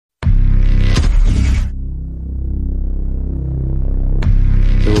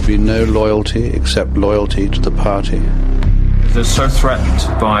be no loyalty except loyalty to the party. They're so threatened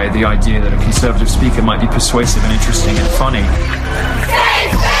by the idea that a Conservative speaker might be persuasive and interesting and funny.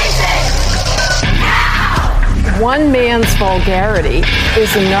 One man's vulgarity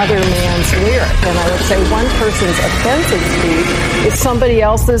is another man's lyric. And I would say one person's offensive speech is somebody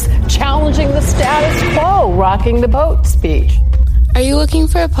else's challenging the status quo, rocking the boat speech. Are you looking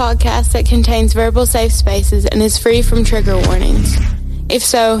for a podcast that contains verbal safe spaces and is free from trigger warnings? If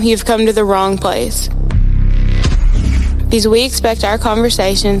so, you've come to the wrong place. Because we expect our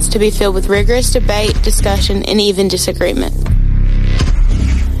conversations to be filled with rigorous debate, discussion, and even disagreement.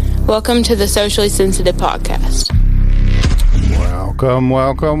 Welcome to the Socially Sensitive Podcast.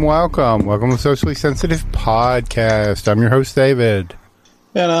 Welcome to Socially Sensitive Podcast. I'm your host, David.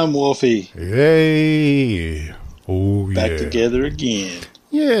 And I'm Wolfie. Yay. Oh, Back together again.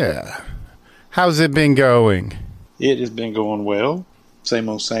 Yeah. How's it been going? It has been going well. Same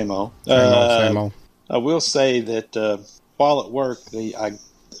old, same old. Same old. I will say that while at work,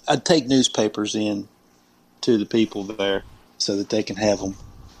 I take newspapers in to the people there so that they can have them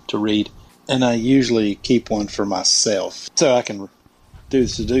to read. And I usually keep one for myself so I can do the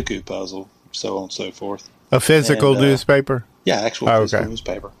Sudoku puzzle, so on and so forth. A physical newspaper? Yeah, actual physical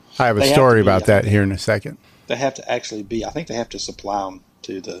newspaper. I have a story about that here in a second. They have to actually be, I think they have to supply them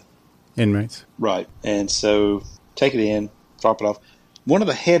to the inmates. Right. And so take it in, drop it off. One of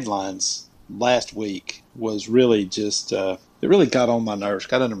the headlines last week was really just, it really got on my nerves,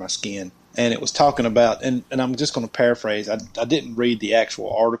 got under my skin. And it was talking about, and I'm just going to paraphrase, I didn't read the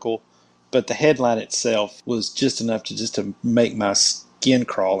actual article, but the headline itself was just enough to make my skin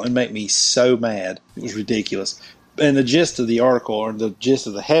crawl and make me so mad. It was ridiculous. And the gist of the article, or the gist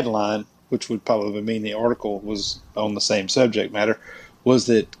of the headline, which would probably mean the article was on the same subject matter, was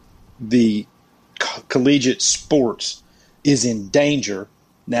that the collegiate sports is in danger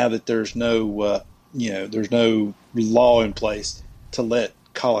now that there's no, there's no law in place to let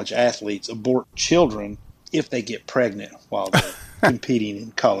college athletes abort children if they get pregnant while they're competing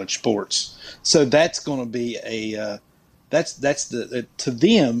in college sports. So that's going to be to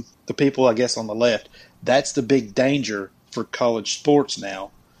them, the people I guess on the left, that's the big danger for college sports now,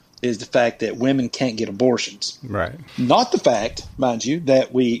 is the fact that women can't get abortions. Right. Not the fact, mind you,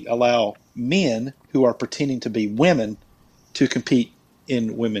 that we allow men who are pretending to be women to compete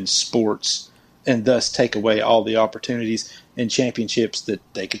in women's sports and thus take away all the opportunities and championships that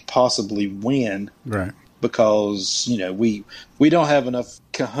they could possibly win. Right. Because, we don't have enough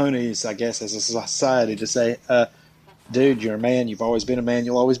cojones, I guess, as a society to say, dude, you're a man, you've always been a man,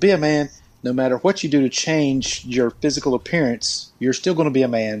 you'll always be a man. No matter what you do to change your physical appearance, you're still going to be a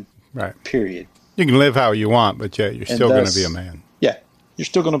man. Right. Period. You can live how you want, but yeah, you're still going to be a man. Yeah, you're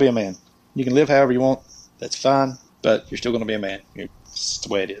still going to be a man. You can live however you want. That's fine, but you're still going to be a man. It's the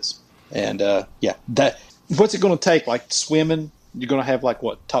way it is. And, what's it going to take? Like swimming, you're going to have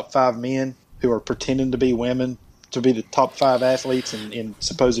top 5 men who are pretending to be women to be the top 5 athletes in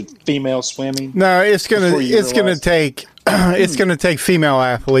supposed female swimming? No, it's going to take female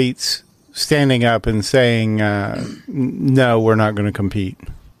athletes standing up and saying, no, we're not going to compete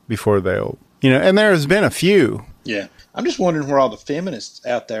before they'll, and there's been a few. Yeah. I'm just wondering where all the feminists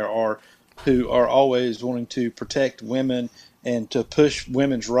out there are who are always wanting to protect women and to push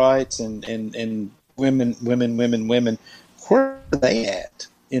women's rights and women. Where are they at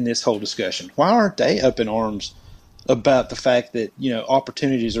in this whole discussion? Why aren't they up in arms about the fact that,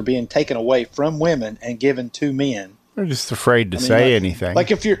 opportunities are being taken away from women and given to men? They're just afraid to say anything.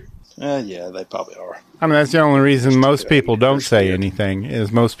 Like if you're... yeah, they probably are. I mean, that's the only reason most people don't say anything,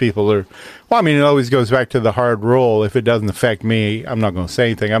 is most people are... Well, I mean, it always goes back to the hard rule. If it doesn't affect me, I'm not going to say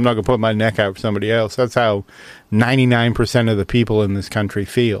anything. I'm not going to put my neck out for somebody else. That's how 99% of the people in this country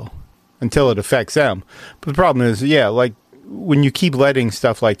feel, until it affects them. But the problem is, when you keep letting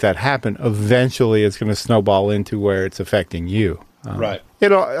stuff like that happen, eventually it's going to snowball into where it's affecting you. Right.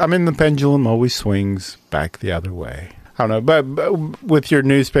 The pendulum always swings back the other way. I don't know, but with your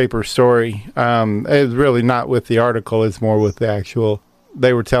newspaper story, it's really not with the article. It's more with the actual.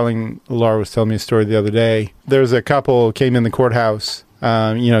 Laura was telling me a story the other day. There's a couple who came in the courthouse,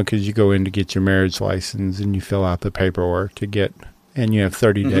 because you go in to get your marriage license and you fill out the paperwork and you have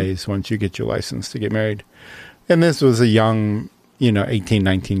 30 days once you get your license to get married. And this was a young, 18,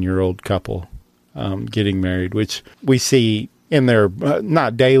 19-year-old couple getting married, which we see in there,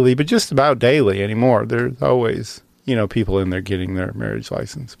 not daily, but just about daily anymore. There's always... people in there getting their marriage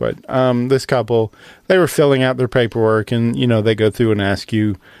license. But this couple, they were filling out their paperwork, and, they go through and ask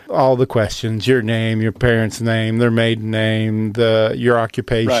you all the questions, your name, your parents' name, their maiden name, your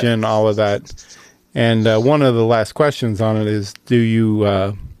occupation, all of that. And one of the last questions on it is, do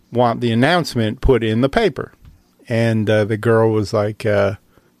you want the announcement put in the paper. And the girl was like,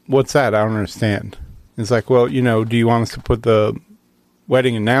 what's that? I don't understand. It's like, well, you know, do you want us to put the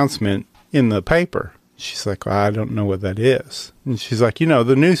wedding announcement in the paper? She's like, well, I don't know what that is. And she's like, you know,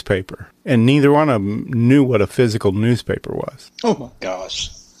 the newspaper. And neither one of them knew what a physical newspaper was. Oh, my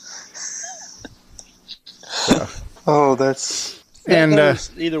gosh. So. Oh, that's... And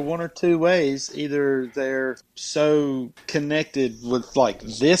either one or two ways. Either they're so connected with, like,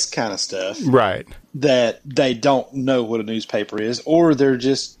 this kind of stuff... Right. ...that they don't know what a newspaper is, or they're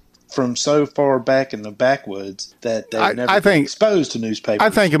just... from so far back in the backwoods that they've never been exposed to newspapers. I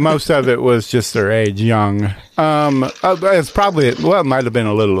think most of it was just their age, young. It's probably, well, it might have been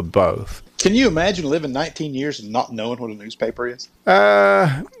a little of both. Can you imagine living 19 years and not knowing what a newspaper is?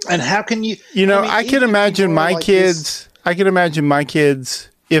 And how can you... You know, I can imagine my kids... I can imagine my kids,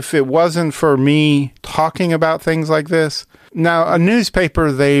 if it wasn't for me talking about things like this. Now, a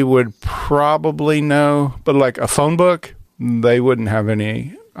newspaper, they would probably know, but like a phone book, they wouldn't have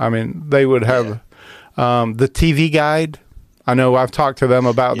any... I mean, they would have the TV guide. I know I've talked to them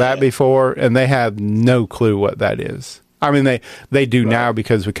about that before, and they have no clue what that is. I mean, they do now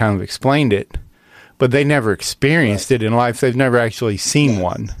because we kind of explained it, but they never experienced it in life. They've never actually seen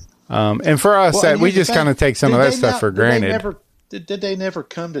one. And for us, we just kind of take some of that stuff for granted. Did they never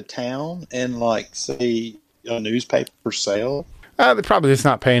come to town and, like, see a newspaper sale? They're probably just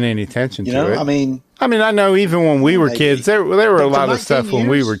not paying any attention to it. I mean, I know even when we were kids, there were a lot of stuff when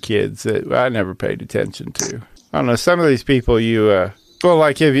we were kids that I never paid attention to. I don't know. Some of these people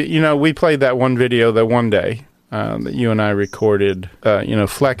like if you know, we played that one video that one day that you and I recorded.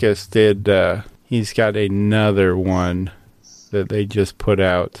 Fleckus did. He's got another one that they just put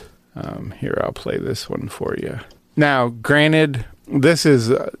out. Here, I'll play this one for you. Now, granted, this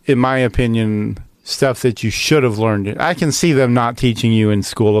is, in my opinion, stuff that you should have learned. I can see them not teaching you in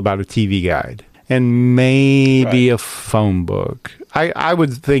school about a TV guide and maybe a phone book. I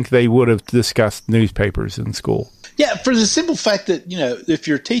would think they would have discussed newspapers in school. Yeah, for the simple fact that, you know, if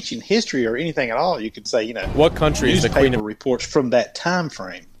you're teaching history or anything at all, you could say, you know, what country is the Queen of reports from that time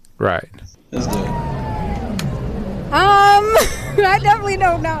frame. Right. Let's do it. I definitely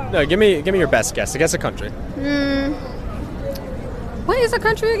don't know. No, give me your best guess. Guess a country. What is a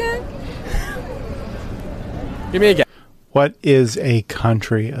country again? Give me a guess. What is a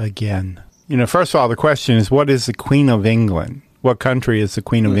country again? You know, first of all, the question is, what is the Queen of England? What country is the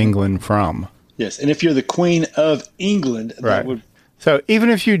Queen of England from? Yes, and if you're the Queen of England, that would... So even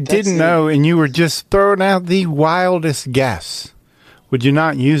if you didn't know and you were just throwing out the wildest guess, would you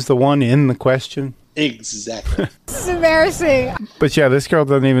not use the one in the question? Exactly. This is embarrassing. But yeah, this girl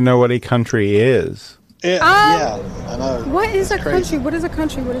doesn't even know what a country is. Yeah, I know. What is a country? What is a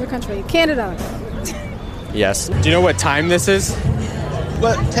country? What is a country? Canada. Yes. Do you know what time this is?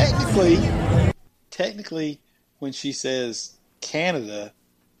 Well, technically, when she says Canada,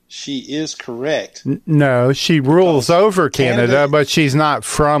 she is correct. No, she rules over Canada, but she's not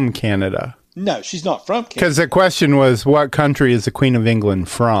from Canada. No, she's not from Canada. Because the question was, what country is the Queen of England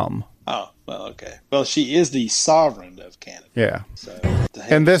from? Oh, well, okay. Well, she is the sovereign of Canada. Yeah. So,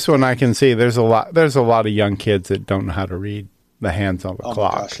 and this one I can see there's a lot of young kids that don't know how to read the hands on the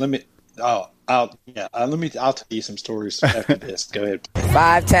clock. My gosh, I'll tell you some stories after this. Go ahead.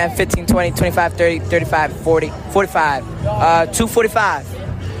 5, 10, 15, 20, 25, 30, 35, 40, 45, 245.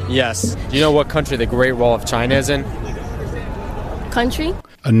 Yes. Do you know what country the Great Wall of China is in? Country?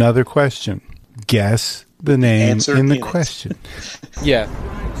 Another question. Guess the name in the question. Yeah.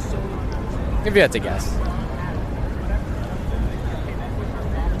 If you had to guess.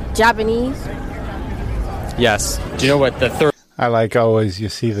 Japanese? Yes. Do you know what the third... I like always, you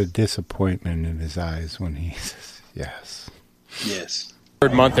see the disappointment in his eyes when he says yes. Yes.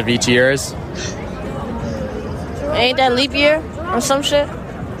 Third month of each year is? Ain't that leap year or some shit?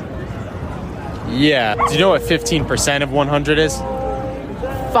 Yeah. Do you know what 15% of 100 is?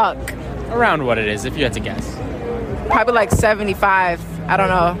 Fuck. Around what it is, if you had to guess. Probably like 75. I don't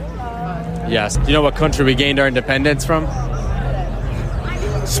know. Yes. Do you know what country we gained our independence from?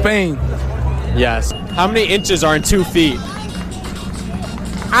 Spain. Yes. How many inches are in 2 feet?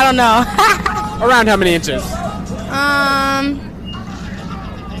 I don't know. Around how many inches?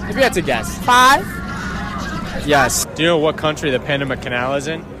 If you had to guess. 5? Yes. Do you know what country the Panama Canal is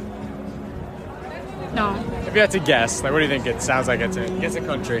in? No. If you had to guess, like, what do you think it sounds like it's in? Guess a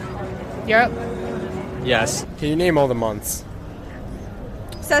country. Europe. Yes. Can you name all the months?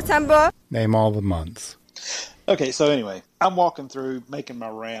 September. Name all the months. Okay, so anyway, I'm walking through, making my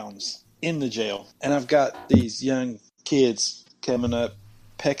rounds in the jail, and I've got these young kids coming up,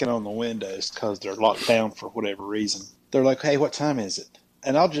 pecking on the windows because they're locked down for whatever reason. They're like, hey, what time is it?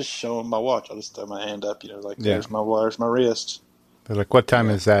 And I'll just show them my watch. I'll just throw my hand up, like, Yeah. there's my wrist. They're like, what time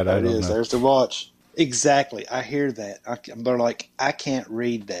is that? There I it don't is. know. There's the watch. Exactly. I hear that. They're like, I can't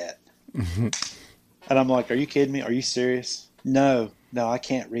read that. And I'm like, are you kidding me? Are you serious? No, I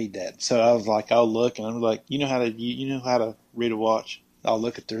can't read that. So I was like, I'll look, and I'm like, you know how to read a watch? I'll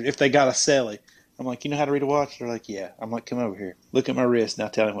look at if they got a celly. I'm like, you know how to read a watch? They're like, yeah. I'm like, come over here. Look at my wrist. Now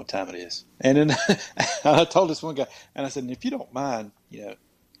tell me what time it is. And then I told this one guy, and I said, if you don't mind,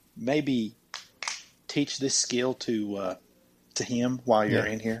 maybe teach this skill to him while you're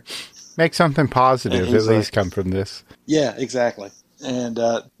in here. Make something positive at least come from this. Yeah, exactly. And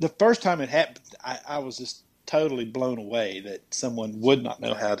the first time it happened, I was just totally blown away that someone would not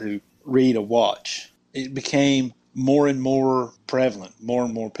know how to read a watch. It became more and more prevalent, more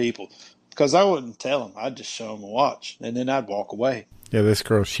and more people. Because I wouldn't tell them. I'd just show them a watch, and then I'd walk away. Yeah, this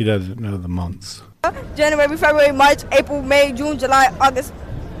girl, she doesn't know the months. January, February, March, April, May, June, July, August.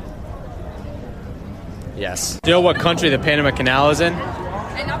 Yes. Do you know what country the Panama Canal is in?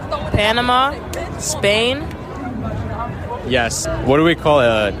 Panama, Spain. Yes. What do we call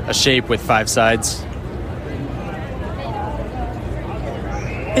a shape with 5 sides?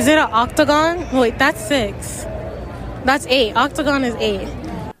 Is it an octagon? Wait, that's 6. That's 8. Octagon is 8.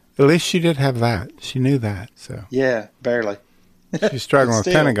 At least she did have that. She knew that. So yeah, barely. She's struggling with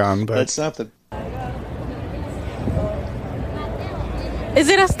Pentagon, but that's something. Is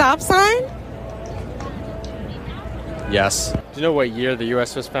it a stop sign? Yes. Do you know what year the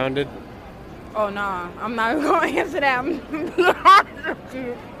U.S. was founded? Oh, nah. I'm not going to answer that.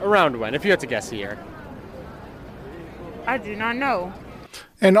 Around when? If you had to guess a year. I do not know.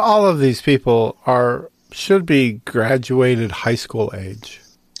 And all of these people should be graduated high school age.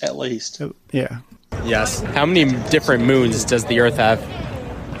 At least. Yeah. Yes. How many different moons does the Earth have?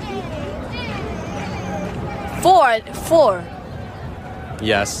 4.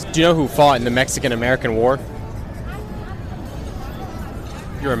 Yes. Do you know who fought in the Mexican-American War?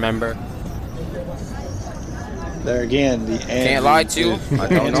 You remember? There again, the Can't lie to you. I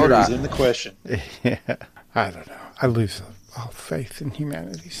don't know that. In the question. Yeah. I don't know. I lose all faith in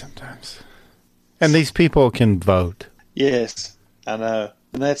humanity sometimes. And these people can vote. Yes, I know.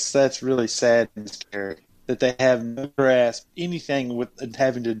 And that's really sad and scary that they have no grasp anything with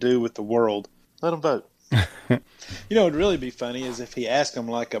having to do with the world. Let them vote. It'd really be funny is if he asked them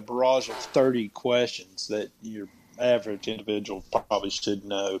like a barrage of 30 questions that your average individual probably should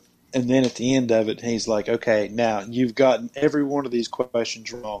know. And then at the end of it, he's like, okay, now you've gotten every one of these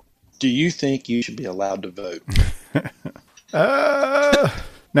questions wrong. Do you think you should be allowed to vote?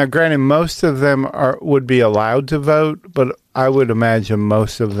 Now, granted, most of them would be allowed to vote, but I would imagine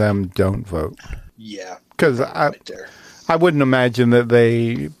most of them don't vote. Yeah. Because I wouldn't imagine that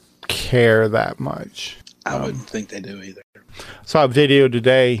they care that much. I wouldn't think they do either. Saw a video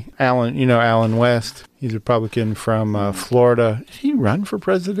today, Alan West. He's a Republican from Florida. Did he run for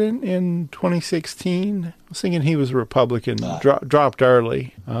president in 2016? I was thinking he was a Republican, dropped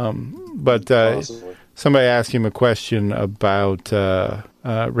early. But somebody asked him a question about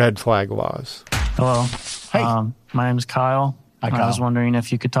red flag laws. Hello. Hey. My name is Kyle. Hi, Kyle. I was wondering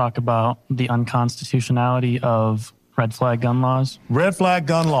if you could talk about the unconstitutionality of red flag gun laws. Red flag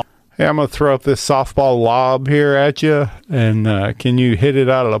gun law. Hey, I'm going to throw up this softball lob here at you, and can you hit it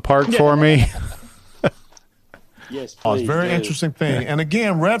out of the park for me? Yes, please. It's a very interesting thing. And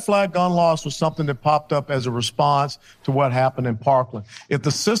again, red flag gun laws was something that popped up as a response to what happened in Parkland. If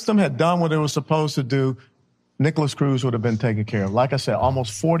the system had done what it was supposed to do, Nicholas Cruz would have been taken care of. Like I said,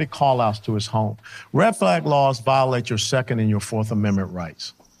 almost 40 call-outs to his home. Red flag laws violate your Second and your Fourth Amendment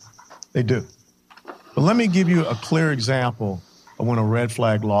rights. They do. But let me give you a clear example of when a red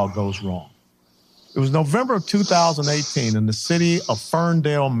flag law goes wrong. It was November of 2018 in the city of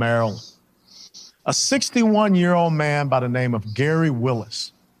Ferndale, Maryland. A 61-year-old man by the name of Gary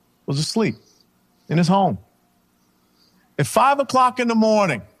Willis was asleep in his home. At 5 o'clock in the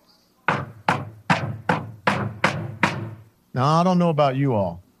morning, now, I don't know about you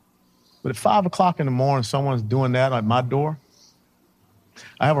all, but at 5 o'clock in the morning, someone's doing that at my door.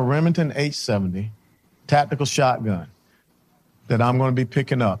 I have a Remington H70 tactical shotgun that I'm going to be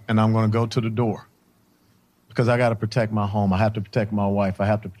picking up, and I'm going to go to the door because I got to protect my home. I have to protect my wife. I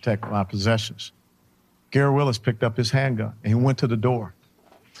have to protect my possessions. Gary Willis picked up his handgun, and he went to the door.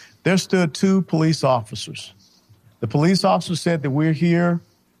 There stood 2 police officers. The police officer said that we're here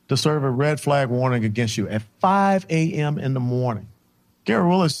to serve a red flag warning against you at 5 a.m. in the morning. Gary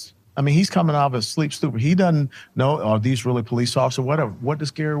Willis, he's coming out of a sleep stupor. He doesn't know, are these really police officers or whatever. What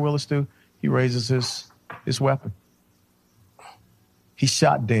does Gary Willis do? He raises his weapon. He's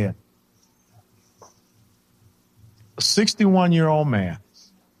shot dead. A 61-year-old man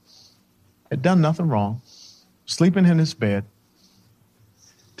had done nothing wrong, sleeping in his bed.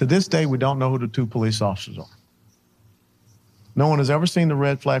 To this day, we don't know who the 2 police officers are. No one has ever seen the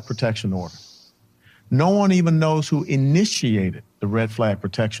red flag protection order. No one even knows who initiated the red flag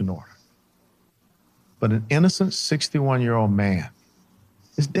protection order. But an innocent 61-year-old man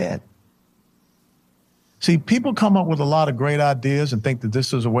is dead. See, people come up with a lot of great ideas and think that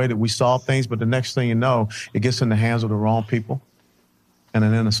this is a way that we solve things, but the next thing you know, it gets in the hands of the wrong people, and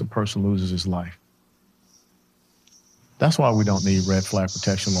an innocent person loses his life. That's why we don't need red flag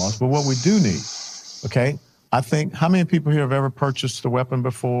protection laws. But what we do need, okay, I think, how many people here have ever purchased a weapon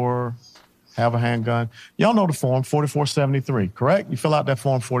before, have a handgun? Y'all know the form 4473, correct? You fill out that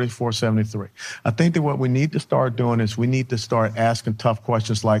form 4473. I think that what we need to start doing is we need to start asking tough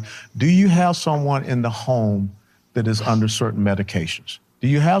questions like, do you have someone in the home that is under certain medications? Do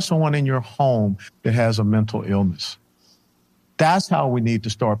you have someone in your home that has a mental illness? That's how we need to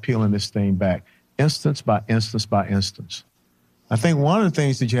start peeling this thing back, instance by instance by instance. I think one of the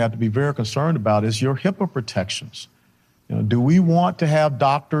things that you have to be very concerned about is your HIPAA protections. You know, do we want to have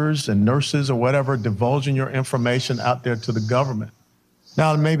doctors and nurses or whatever divulging your information out there to the government?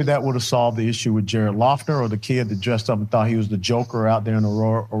 Now, maybe that would have solved the issue with Jared Loughner or the kid that dressed up and thought he was the Joker out there in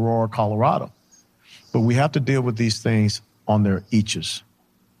Aurora, Colorado. But we have to deal with these things on their eaches.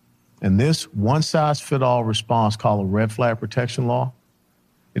 And this one-size-fit-all response called a red flag protection law,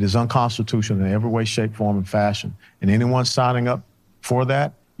 it is unconstitutional in every way, shape, form, and fashion. And anyone signing up for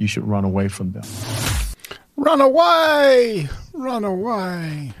that, you should run away from them. Run away! Run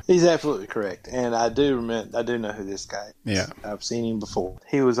away! He's absolutely correct, and I do know who this guy is. Yeah, I've seen him before.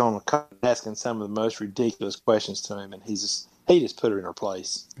 He was on the cover asking some of the most ridiculous questions to him, and he just put her in her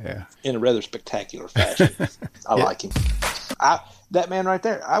place. Yeah, in a rather spectacular fashion. I like him. That man right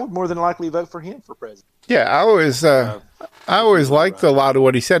there, I would more than likely vote for him for president. Yeah, I always liked a lot of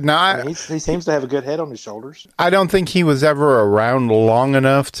what he said. Now, he seems to have a good head on his shoulders. I don't think he was ever around long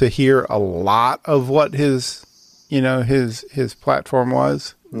enough to hear a lot of what his platform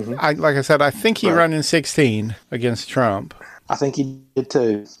was. Mm-hmm. Like I said, I think he ran in 2016 against Trump. I think he did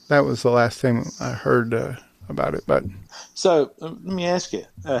too. That was the last time I heard about it. But so let me ask you: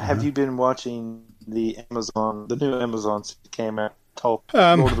 have you been watching the new Amazon that came out? Lord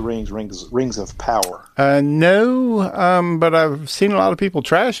of the Rings, Rings of Power. No, but I've seen a lot of people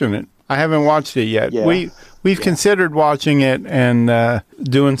trashing it. I haven't watched it yet. Yeah. We've considered watching it and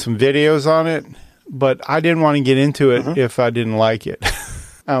doing some videos on it, but I didn't want to get into it if I didn't like it.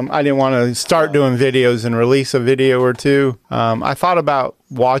 I didn't want to start doing videos and release a video or two. I thought about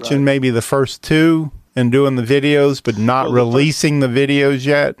watching maybe the first 2 and doing the videos, but not releasing the videos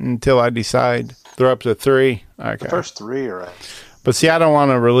yet until I decide. They're up to 3. Okay. The first 3 are out. But see, I don't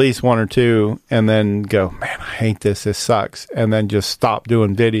want to release 1 or 2 and then go, man, I hate this. This sucks. And then just stop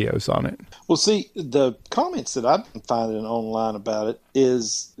doing videos on it. Well, see, the comments that I've been finding online about it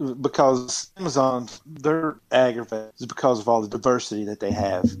is because Amazon, they're aggravated because of all the diversity that they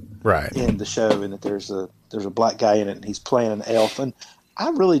have in the show, and that there's a black guy in it and he's playing an elf. And I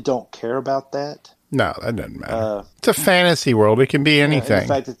really don't care about that. No, that doesn't matter. It's a fantasy world. It can be anything.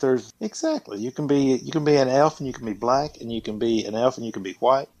 The fact that you can be an elf and you can be black, and you can be an elf and you can be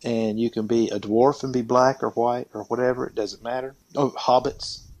white, and you can be a dwarf and be black or white or whatever. It doesn't matter. Oh,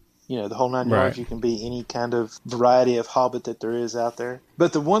 hobbits, the whole 9 yards. You can be any kind of variety of hobbit that there is out there.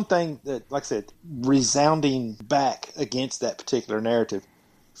 But the one thing that, like I said, resounding back against that particular narrative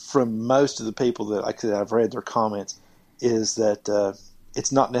from most of the people that, like I said, I've read their comments, is that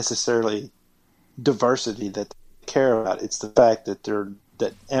it's not necessarily diversity that they care about. It's the fact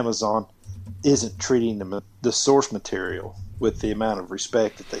that Amazon isn't treating the source material with the amount of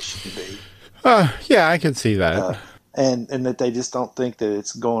respect that they should be. Yeah, I can see that. And that they just don't think that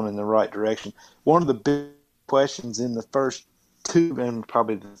it's going in the right direction. One of the big questions in the first 2 and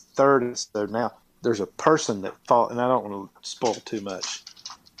probably the third episode now, there's a person that falls, and I don't want to spoil too much,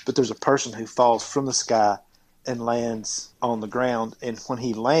 but there's a person who falls from the sky and lands on the ground, and when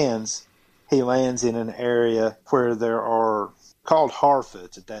he lands in an area where there are called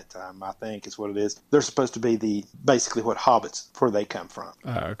Harfoots at that time, I think is what it is. They're supposed to be basically what hobbits, where they come from.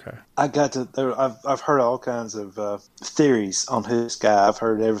 Oh, okay. I've heard all kinds of theories on who this guy. I've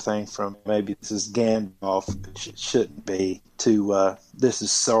heard everything from maybe this is Gandalf, which it shouldn't be, to this is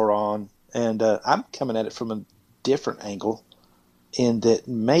Sauron. And I'm coming at it from a different angle, in that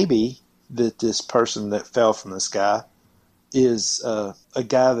maybe that this person that fell from the sky is a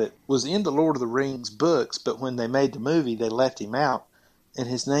guy that was in the Lord of the Rings books, but when they made the movie, they left him out, and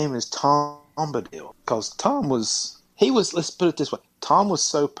his name is Tom Bombadil. Because Tom was, let's put it this way, Tom was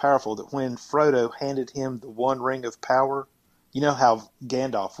so powerful that when Frodo handed him the One Ring of Power You know how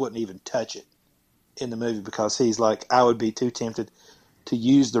Gandalf wouldn't even touch it in the movie because he's like, I would be too tempted to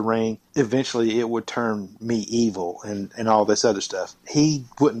use the ring. Eventually it would turn me evil and all this other stuff. He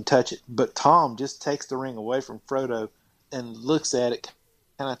wouldn't touch it. But Tom just takes the ring away from Frodo and looks at it,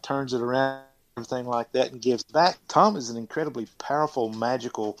 kind of turns it around, everything like that, and gives back. Tom is an incredibly powerful,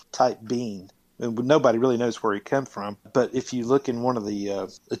 magical type being. And nobody really knows where he comes from. But if you look in one of the,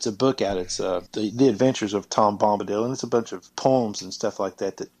 it's a book out, it's the Adventures of Tom Bombadil, and it's a bunch of poems and stuff like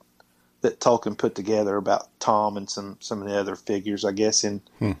that Tolkien put together about Tom and some of the other figures, I guess, in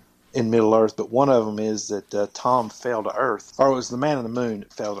Middle Earth. But one of them is that Tom fell to Earth, or it was the Man on the Moon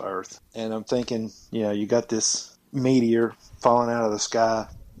that fell to Earth. And I'm thinking, you got this meteor falling out of the sky.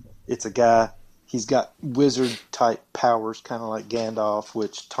 It's a guy. He's got wizard-type powers, kind of like Gandalf,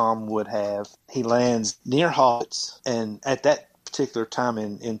 which Tom would have. He lands near hobbits, and at that particular time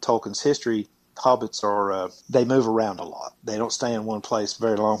in Tolkien's history, hobbits are, they move around a lot. They don't stay in one place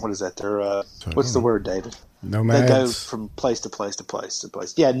very long. What is that? They're, what's the word, David? Nomads. They go from place to place to place to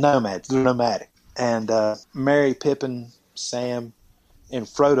place. Yeah, nomads. They're nomadic. And Merry, Pippin, Sam, and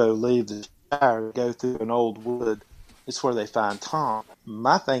Frodo leave the Shire to go through an old wood. It's where they find Tom.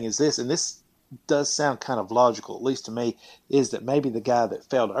 My thing is this, and this does sound kind of logical, at least to me, is that maybe the guy that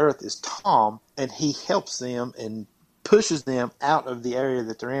fell to Earth is Tom, and he helps them and pushes them out of the area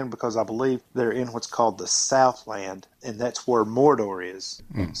that they're in, because I believe they're in what's called the Southland, and that's where Mordor is.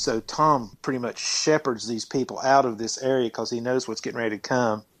 So Tom pretty much shepherds these people out of this area because he knows what's getting ready to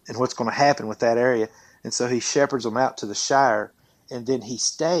come and what's going to happen with that area. And so he shepherds them out to the Shire, and then he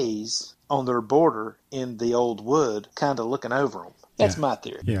stays on their border in the old wood, kind of looking over them. That's my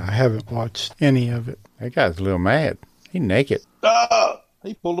theory. Yeah, I haven't watched any of it. That guy's a little mad. He's naked. Oh,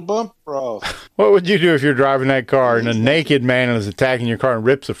 he pulled a bumper off. What would you do if you're driving that car and a naked man is attacking your car and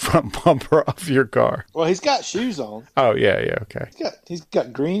rips the front bumper off your car? Well, he's got shoes on. Oh, yeah, okay. He's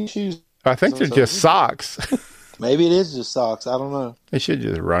got green shoes. I think they're just socks. Maybe it is just socks. I don't know. They should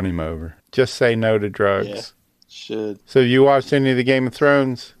just run him over. Just say no to drugs. Yeah, should. So you watched any of the Game of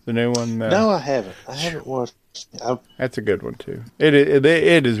Thrones? The new one? No, I haven't. I haven't watched. That's a good one, too. It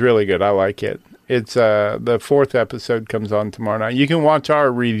is really good. I like it. It's the 4th episode comes on tomorrow night. You can watch our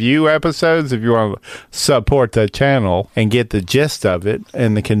review episodes if you want to support the channel and get the gist of it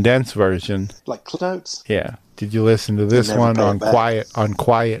in the condensed version. Like clip notes? Yeah. Did you listen to this one on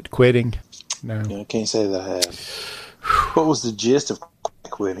quiet quitting? No. I can't say that I have. What was the gist of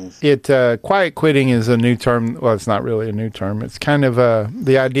quitting? Quiet quitting is a new term. Well, it's not really a new term. It's kind of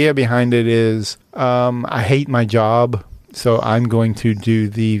the idea behind it is I hate my job, so I'm going to do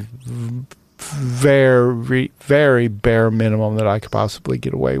the very, very bare minimum that I could possibly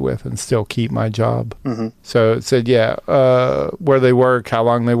get away with and still keep my job. Mm-hmm. So it said, where they work, how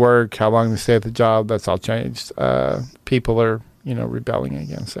long they stay at the job, that's all changed. People are, rebelling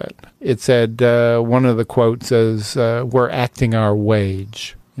against that. It said, one of the quotes says, we're acting our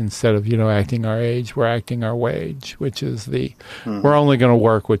wage. Instead of, acting our age, we're acting our wage, which is we're only going to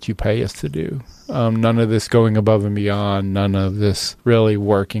work what you pay us to do. None of this going above and beyond, none of this really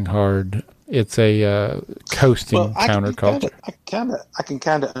working hard. It's a coasting counterculture. I can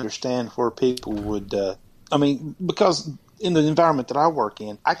kind of understand where people would, because in the environment that I work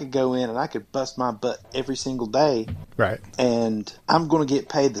in, I could go in and I could bust my butt every single day. Right. And I'm going to get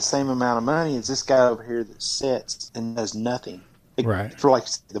paid the same amount of money as this guy over here that sits and does nothing. Right. For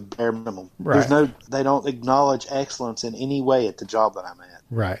the bare minimum. Right. They don't acknowledge excellence in any way at the job that I'm at.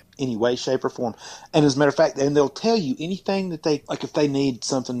 Right. Any way, shape, or form. And as a matter of fact, and they'll tell you anything that they, like if they need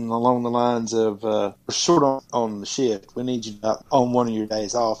something along the lines of, we're short on the shift, we need you on one of your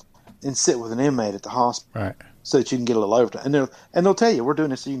days off and sit with an inmate at the hospital. Right. So that you can get a little overtime. And they'll tell you, we're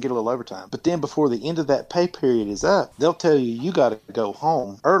doing this so you can get a little overtime. But then before the end of that pay period is up, they'll tell you got to go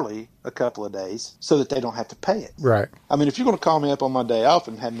home early a couple of days so that they don't have to pay it. Right. I mean, if you're going to call me up on my day off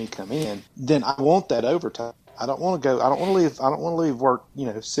and have me come in, then I want that overtime. I don't want to leave work,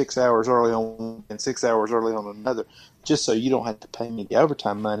 6 hours early on one and 6 hours early on another, just so you don't have to pay me the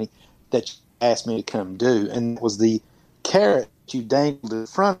overtime money that you asked me to come do. And that was the carrot you dangled in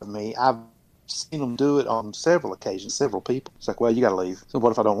front of me. I've seen them do it on several occasions, several people. It's like, well, you got to leave. So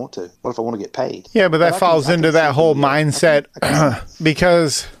what if I don't want to? What if I want to get paid? Yeah, but that falls into that whole mindset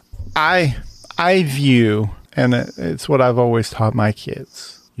because I view, and it's what I've always taught my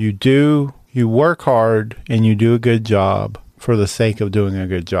kids. You work hard and you do a good job for the sake of doing a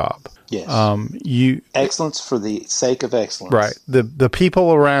good job. Yes. Excellence for the sake of excellence. Right. The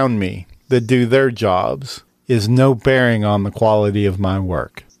people around me that do their jobs is no bearing on the quality of my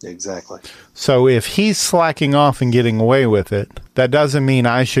work. Exactly. So if he's slacking off and getting away with it, that doesn't mean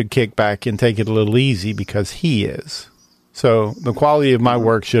I should kick back and take it a little easy because he is. So the quality of my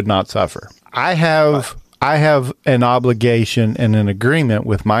work should not suffer. I have an obligation and an agreement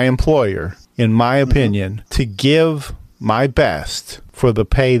with my employer, in my opinion, to give my best for the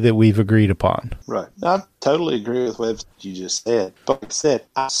pay that we've agreed upon. Right. I totally agree with what you just said. But like I said,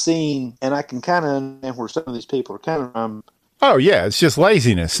 I've seen, and I can kind of understand where some of these people are coming from. Oh yeah, it's just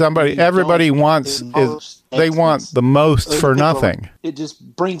laziness. Everybody wants they want the most for nothing. It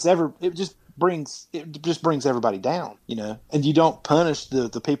just brings everybody down, you know. And you don't punish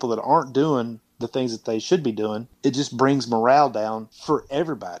the people that aren't doing the things that they should be doing. It just brings morale down for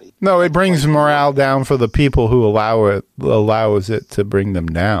everybody. No, it brings morale down for the people who allows it to bring them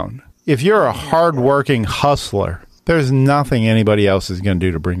down. If you're a hardworking hustler, there's nothing anybody else is going to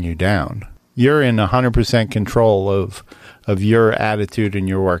do to bring you down. You're in 100% control of your attitude and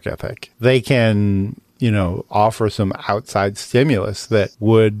your work ethic. They can, offer some outside stimulus that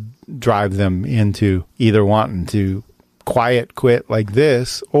would drive them into either wanting to quit like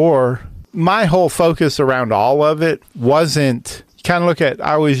this, or my whole focus around all of it wasn't, I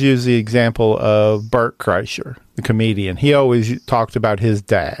always use the example of Bert Kreischer, the comedian. He always talked about his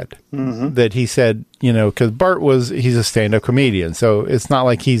dad, that he said, because he's a stand-up comedian, so it's not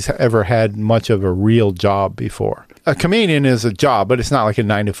like he's ever had much of a real job before. A comedian is a job, but it's not like a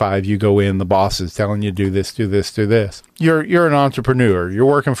 9-to-5. You go in, the boss is telling you do this, do this, do this. You're an entrepreneur. You're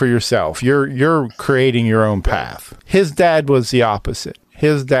working for yourself. You're creating your own path. His dad was the opposite.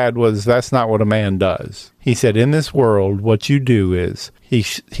 His dad was, that's not what a man does. He said, in this world, what you do is, he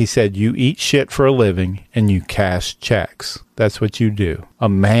said, you eat shit for a living and you cash checks. That's what you do. A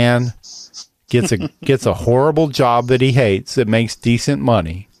man gets a horrible job that he hates that makes decent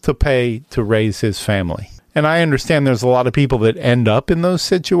money to pay to raise his family. And I understand there's a lot of people that end up in those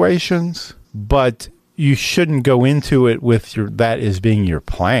situations, but you shouldn't go into it with that as being your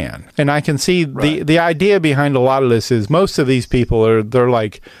plan. And I can see the idea behind a lot of this is most of these people they're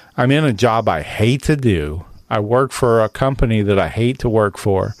like, I'm in a job I hate to do. I work for a company that I hate to work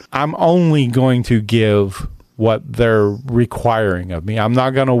for. I'm only going to give what they're requiring of me. I'm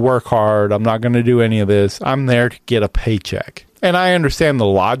not going to work hard. I'm not going to do any of this. I'm there to get a paycheck. And I understand the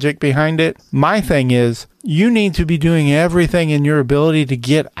logic behind it. My thing is, you need to be doing everything in your ability to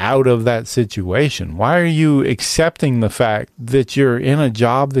get out of that situation. Why are you accepting the fact that you're in a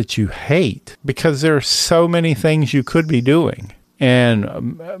job that you hate? Because there are so many things you could be doing.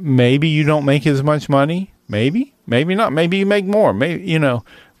 And maybe you don't make as much money. Maybe not. Maybe you make more.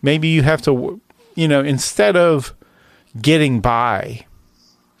 Maybe you have to, instead of getting by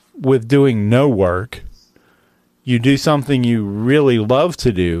with doing no work, you do something you really love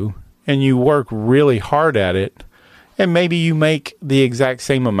to do and you work really hard at it, and maybe you make the exact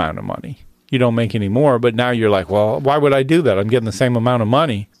same amount of money. You don't make any more, but now you're like, well, why would I do that? I'm getting the same amount of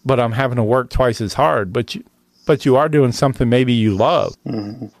money, but I'm having to work twice as hard. But you are doing something maybe you love.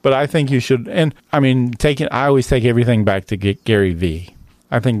 Mm-hmm. But I think you should, and I always take everything back to Gary Vee.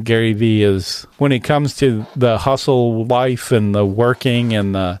 I think Gary Vee is, when it comes to the hustle life and the working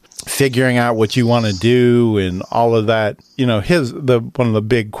and the figuring out what you want to do and all of that, one of the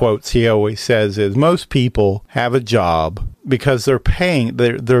big quotes he always says is, most people have a job because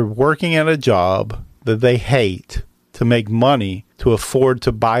they're working at a job that they hate to make money, to afford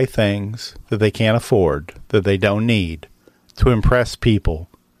to buy things that they can't afford, that they don't need, to impress people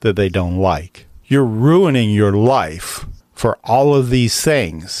that they don't like. You're ruining your life for all of these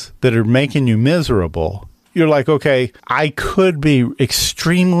things that are making you miserable. You're like, okay, I could be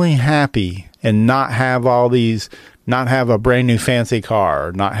extremely happy and not have not have a brand new fancy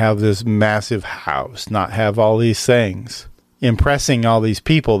car, not have this massive house, not have all these things, impressing all these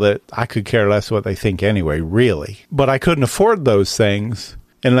people that I could care less what they think anyway, really. But I couldn't afford those things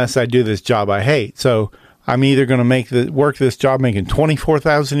unless I do this job I hate. So I'm either going to work this job making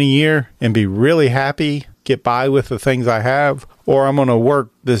 $24,000 a year and be really happy, get by with the things I have, or I'm going to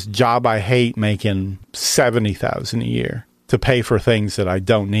work this job I hate making $70,000 a year to pay for things that I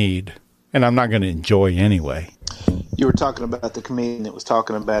don't need and I'm not going to enjoy anyway. You were talking about the comedian that was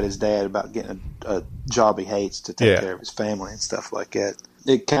talking about his dad about getting a job he hates to take care of his family and stuff like that.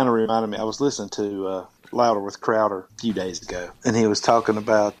 It kind of reminded me, I was listening to Louder with Crowder a few days ago, and he was talking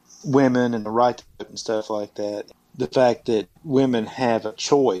about women and the right to vote and stuff like that. The fact that women have a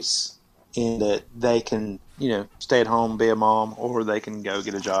choice in that they can, stay at home, be a mom, or they can go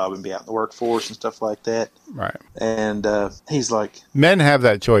get a job and be out in the workforce and stuff like that. Right. And he's like, men have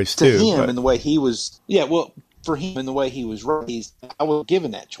that choice to too. him, and the way he was, for him and the way he was raised, I was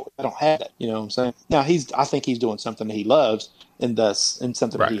given that choice. I don't have that. You know what I'm saying? Now I think he's doing something that he loves and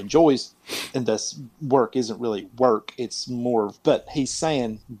something that he enjoys, and thus work isn't really work. It's more, but he's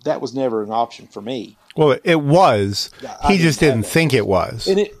saying that was never an option for me. Well, it was. He just didn't think it was.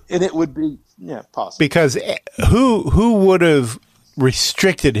 And it would be, possible. Because who would have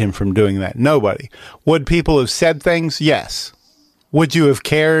restricted him from doing that? Nobody. Would people have said things? Yes. Would you have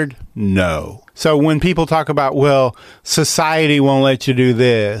cared? No. So when people talk about, well, society won't let you do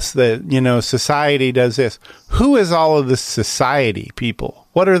this, that, society does this, who is all of this society people?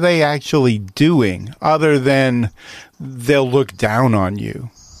 What are they actually doing other than they'll look down on you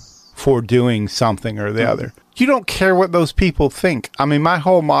for doing something or the other? You don't care what those people think. I mean, my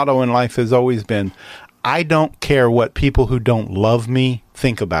whole motto in life has always been, I don't care what people who don't love me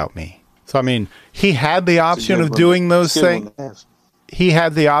think about me. So, I mean, he had the option of doing those things. He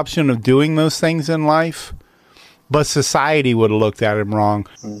had the option of doing those things in life, but society would have looked at him wrong.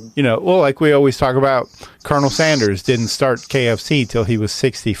 Like we always talk about, Colonel Sanders didn't start KFC till he was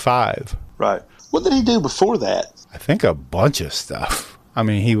 65. Right. What did he do before that? I think a bunch of stuff. I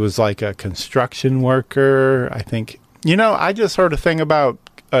mean, he was like a construction worker, I think. I just heard a thing about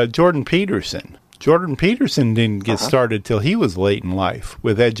Jordan Peterson. Jordan Peterson didn't get started till he was late in life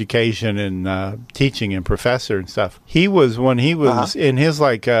with education and teaching and professor and stuff. He was, when he was in his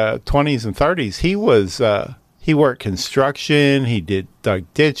 20s and 30s, he worked construction, he dug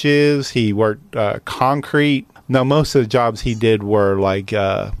ditches, he worked concrete. Now, most of the jobs he did were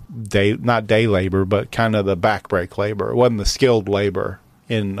not day labor, but kind of the backbreak labor. It wasn't the skilled labor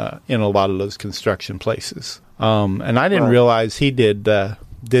in a lot of those construction places. And I didn't realize he did that.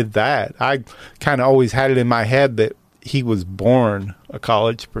 I kind of always had it in my head that he was born a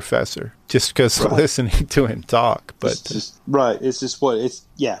college professor just because of listening to him talk. But it's just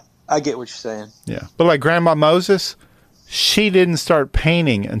I get what you're saying. Yeah. But like Grandma Moses, she didn't start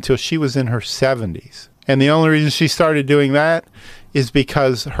painting until she was in her 70s. And the only reason she started doing that is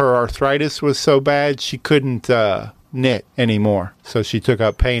because her arthritis was so bad she couldn't knit anymore. So she took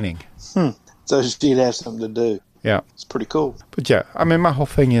up painting. So she'd have something to do. Yeah. It's pretty cool. But yeah, I mean, my whole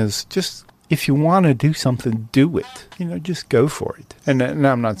thing is just, if you want to do something, do it. Just go for it. And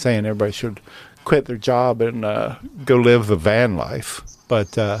I'm not saying everybody should quit their job and go live the van life.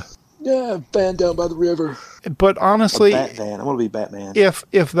 But van down by the river. But honestly, Batman. I want to be Batman.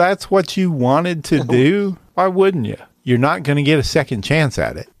 If that's what you wanted to do, why wouldn't you? You're not going to get a second chance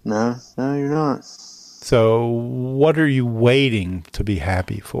at it. No, you're not. So what are you waiting to be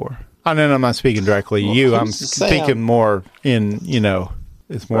happy for? And then I'm not speaking directly to you. I'm speaking more in,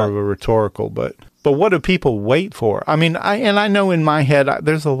 it's more of a rhetorical, but what do people wait for? I mean, I know in my head,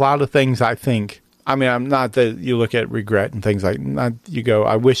 there's a lot of things I think. I mean, I'm not that you look at regret and things you go,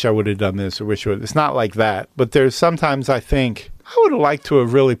 I wish I would have done this or wish I would. It's not like that. But there's sometimes I think I would have liked to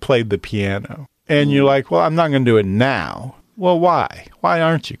have really played the piano. And you're like, well, I'm not going to do it now. Well, why? Why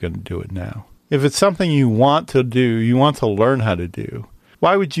aren't you going to do it now? If it's something you want to do, you want to learn how to do,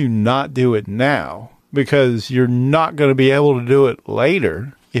 why would you not do it now? Because you're not going to be able to do it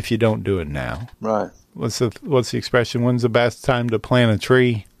later if you don't do it now. Right. What's the expression? When's the best time to plant a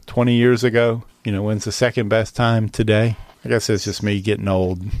tree? 20 years ago? When's the second best time today? I guess it's just me getting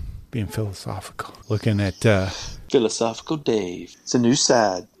old, being philosophical. Looking at... Philosophical Dave. It's a new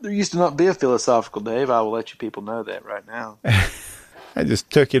side. There used to not be a Philosophical Dave. I will let you people know that right now. I just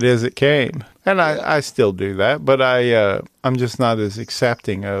took it as it came. And I still do that, but I'm just not as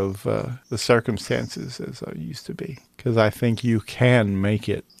accepting of the circumstances as I used to be. Because I think you can make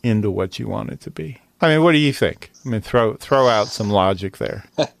it into what you want it to be. I mean, what do you think? I mean, throw out some logic there.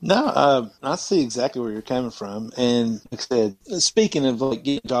 No, I see exactly where you're coming from. And like I said, speaking of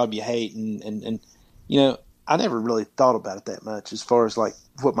getting a job you hate and I never really thought about it that much as far as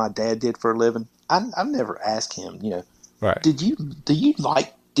what my dad did for a living. I never asked him, right. Did you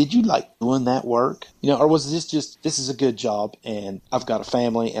like doing that work? Or was this just, this is a good job and I've got a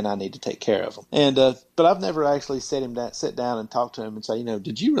family and I need to take care of them? And, but I've never actually sit down and talk to him and say,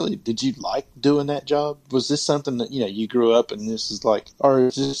 did you like doing that job? Was this something that, you grew up and this is or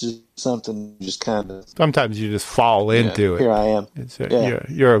is this just something just kind of... Sometimes you just fall into it. Here I am.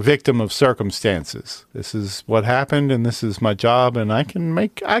 You're a victim of circumstances. This is what happened and this is my job and I can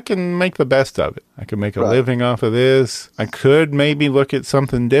make the best of it. I can make a living off of this. I could maybe look at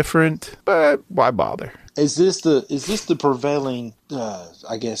something different, but why bother? Is this the prevailing,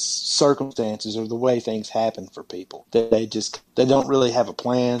 I guess, circumstances or the way things happen for people? That they don't really have a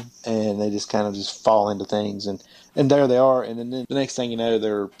plan and they just kind of just fall into things and there they are, and then the next thing you know,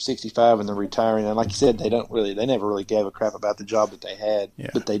 they're 65 and they're retiring. And like you said, they never really gave a crap about the job that they had,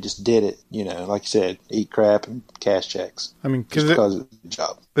 but they just did it. Like you said, eat crap and cash checks. I mean, because of the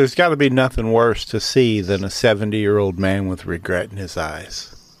job. There's got to be nothing worse to see than a 70-year-old man with regret in his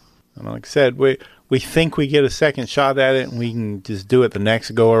eyes. And like I said, we think we get a second shot at it and we can just do it the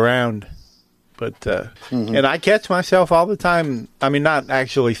next go around. But, and I catch myself all the time. I mean, not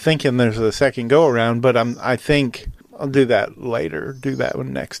actually thinking there's a second go around, but I think I'll do that later. Do that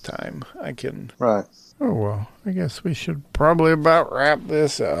one next time. I can. Right. Oh, well, I guess we should probably about wrap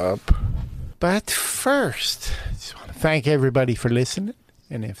this up. But first, I just want to thank everybody for listening.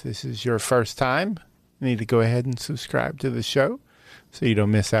 And if this is your first time, you need to go ahead and subscribe to the show so you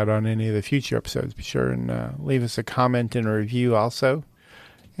don't miss out on any of the future episodes. Be sure and leave us a comment and a review also.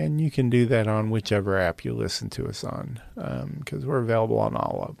 And you can do that on whichever app you listen to us on, because we're available on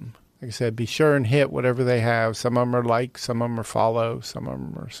all of them. Like I said, be sure and hit whatever they have. Some of them are like, some of them are follow, some of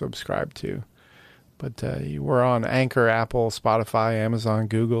them are subscribed to. But we're on Anchor, Apple, Spotify, Amazon,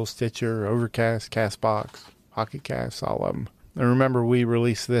 Google, Stitcher, Overcast, CastBox, Pocket Cast, all of them. And remember, we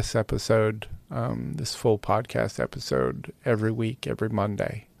release this episode, this full podcast episode, every week, every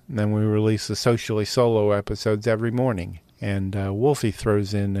Monday. And then we release the Socially Solo episodes every morning. And Wolfie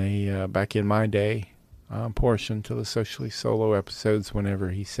throws in a Back in My Day portion to the Socially Solo episodes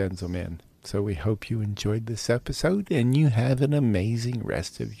whenever he sends them in. So we hope you enjoyed this episode and you have an amazing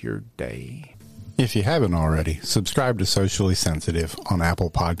rest of your day. If you haven't already, subscribe to Socially Sensitive on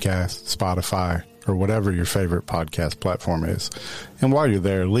Apple Podcasts, Spotify, or whatever your favorite podcast platform is. And while you're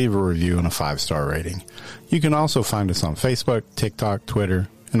there, leave a review and a 5-star rating. You can also find us on Facebook, TikTok, Twitter,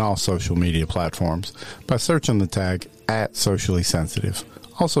 and all social media platforms by searching the tag @SociallySensitive.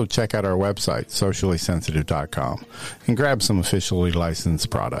 Also, check out our website, sociallysensitive.com, and grab some officially licensed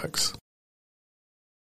products.